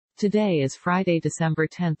Today is Friday, December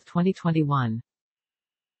 10, 2021.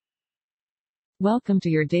 Welcome to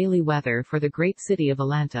your daily weather for the great city of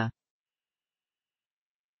Alanta.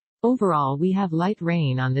 Overall, we have light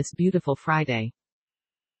rain on this beautiful Friday.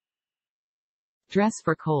 Dress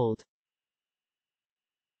for cold.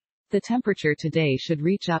 The temperature today should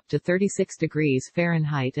reach up to 36 degrees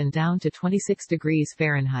Fahrenheit and down to 26 degrees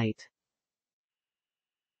Fahrenheit.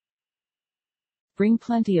 Bring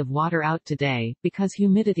plenty of water out today, because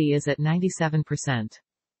humidity is at 97%.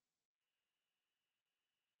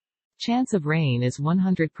 Chance of rain is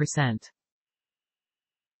 100%.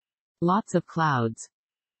 Lots of clouds.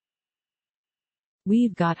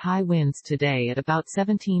 We've got high winds today at about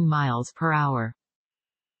 17 miles per hour.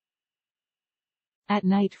 At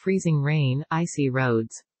night, freezing rain, icy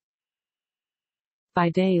roads. By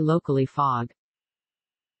day, locally fog.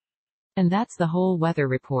 And that's the whole weather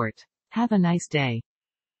report. Have a nice day.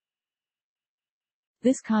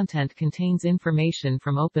 This content contains information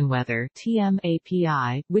from OpenWeather (TM)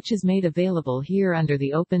 API, which is made available here under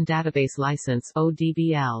the Open Database License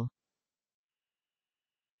 (ODBL).